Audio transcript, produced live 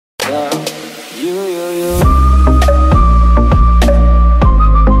You.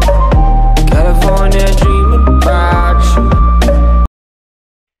 California dreaming about you.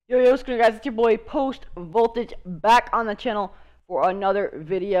 Yo, what's going on, guys? It's your boy Post Voltage back on the channel for another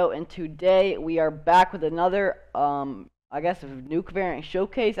video, and today we are back with another, I guess, nuke variant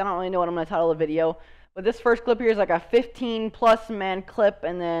showcase. I don't really know what I'm going to title the video, but this first clip here is like a 15+ man clip,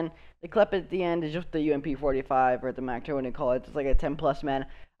 and then the clip at the end is just the UMP-45, or the MAC-2, what do you call it? It's like a 10+ man.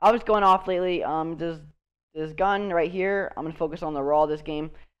 I was going off lately. This gun right here, I'm going to focus on the raw of this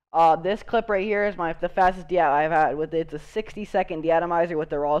game. This clip right here is the fastest DAT I've had with it. It's a 60-second De-Atomizer with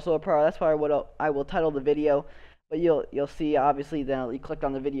the raw Solarpowered. That's why I will title the video, but you'll see obviously then you clicked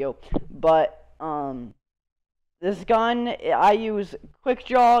on the video. But this gun, I use quick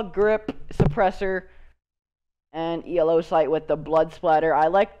draw, grip, suppressor, and ELO sight with the blood splatter. I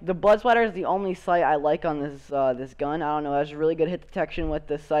like the blood splatter is the only sight I like on this this gun. I don't know, it has really good hit detection with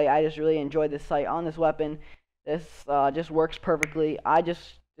this sight. I just really enjoy this sight on this weapon. This just works perfectly.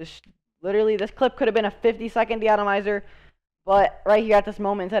 Literally, this clip could have been a 50-second De-Atomizer, but right here at this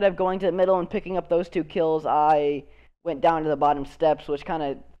moment, instead of going to the middle and picking up those 2 kills, I went down to the bottom steps, which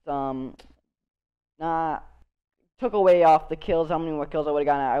kind of took away off the kills. How many more kills I would have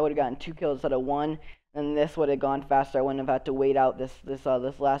gotten? I would have gotten 2 kills instead of 1, and this would have gone faster. I wouldn't have had to wait out this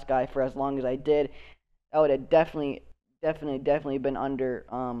last guy for as long as I did. That would have definitely been under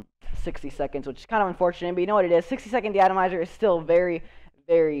 60 seconds, which is kind of unfortunate. But you know what it is? 60-second De-Atomizer is still very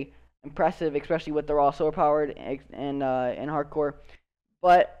impressive, especially with the raw Solarpowered and hardcore.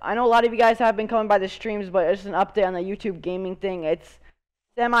 But I know a lot of you guys have been coming by the streams, but it's an update on the YouTube gaming thing. It's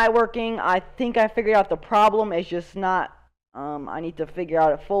semi-working. I think I figured out the problem. It's just not. I need to figure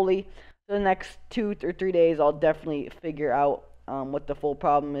out it fully. So the next 2 or 3 days, I'll definitely figure out what the full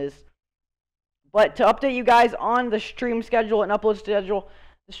problem is. But to update you guys on the stream schedule and upload schedule,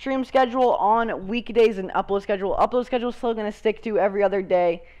 the stream schedule on weekdays and upload schedule is still going to stick to every other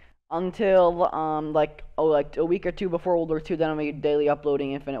day until like a week or 2 before World War II. Then I'll be daily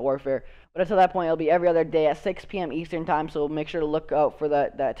uploading Infinite Warfare. But until that point, it'll be every other day at 6 p.m. Eastern time. So make sure to look out for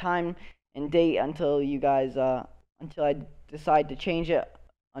that time and date until you guys until I decide to change it.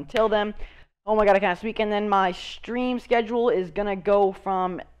 Until then, oh my god, I can't speak. And then my stream schedule is gonna go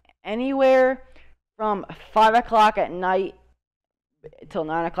from anywhere from 5 o'clock at night till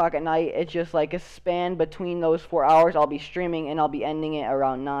 9 o'clock at night. It's just like a span between those 4 hours. I'll be streaming and I'll be ending it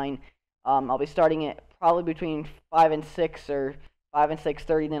around 9. I'll be starting it probably between 5 and 6 or 5 and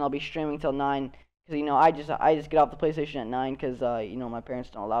 6:30. Then I'll be streaming till 9 because you know I just get off the PlayStation at 9 because you know my parents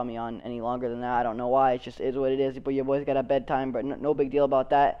don't allow me on any longer than that. I don't know why. It just is what it is. But your boys got a bedtime, but no big deal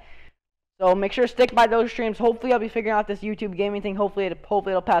about that. So make sure to stick by those streams. Hopefully I'll be figuring out this YouTube gaming thing. Hopefully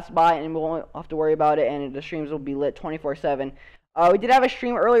it'll pass by and we won't have to worry about it. And the streams will be lit 24/7. We did have a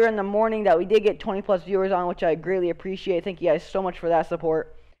stream earlier in the morning that we did get 20+ viewers on, which I greatly appreciate. Thank you guys so much for that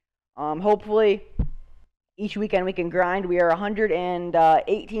support. Hopefully each weekend we can grind. We are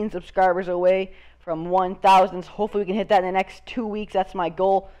 118 subscribers away from 1,000. So hopefully we can hit that in the next 2 weeks. That's my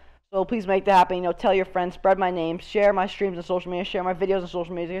goal. So please make that happen. You know, tell your friends, spread my name, share my streams on social media, share my videos on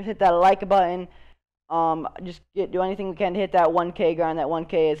social media, hit that like button. Just do anything we can to hit that 1K grind. That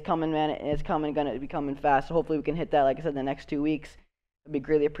 1K is coming, man. It's coming, gonna be coming fast. So hopefully we can hit that, like I said, in the next 2 weeks. It'd be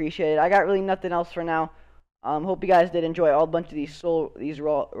greatly appreciated. I got really nothing else for now. Hope you guys did enjoy a bunch of these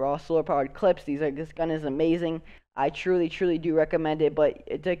raw solar powered clips. This gun is amazing. I truly do recommend it, but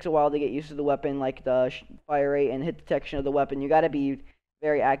it takes a while to get used to the weapon, like the fire rate and hit detection of the weapon. You got to be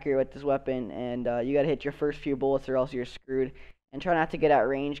very accurate with this weapon, and you got to hit your first few bullets or else you're screwed. And try not to get at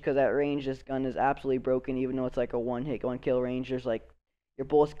range, because at range this gun is absolutely broken. Even though it's like a one-hit, one-kill range, there's like your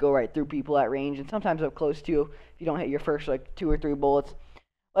bullets go right through people at range, and sometimes up close too if you don't hit your first like 2 or 3 bullets.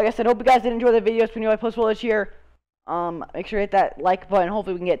 Like I said, hope you guys did enjoy the video. It's been your boy Post Voltage here. Make sure to hit that like button.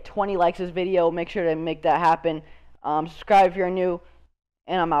 Hopefully we can get 20 likes this video. Make sure to make that happen. Subscribe if you're new,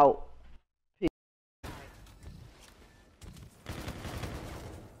 and I'm out.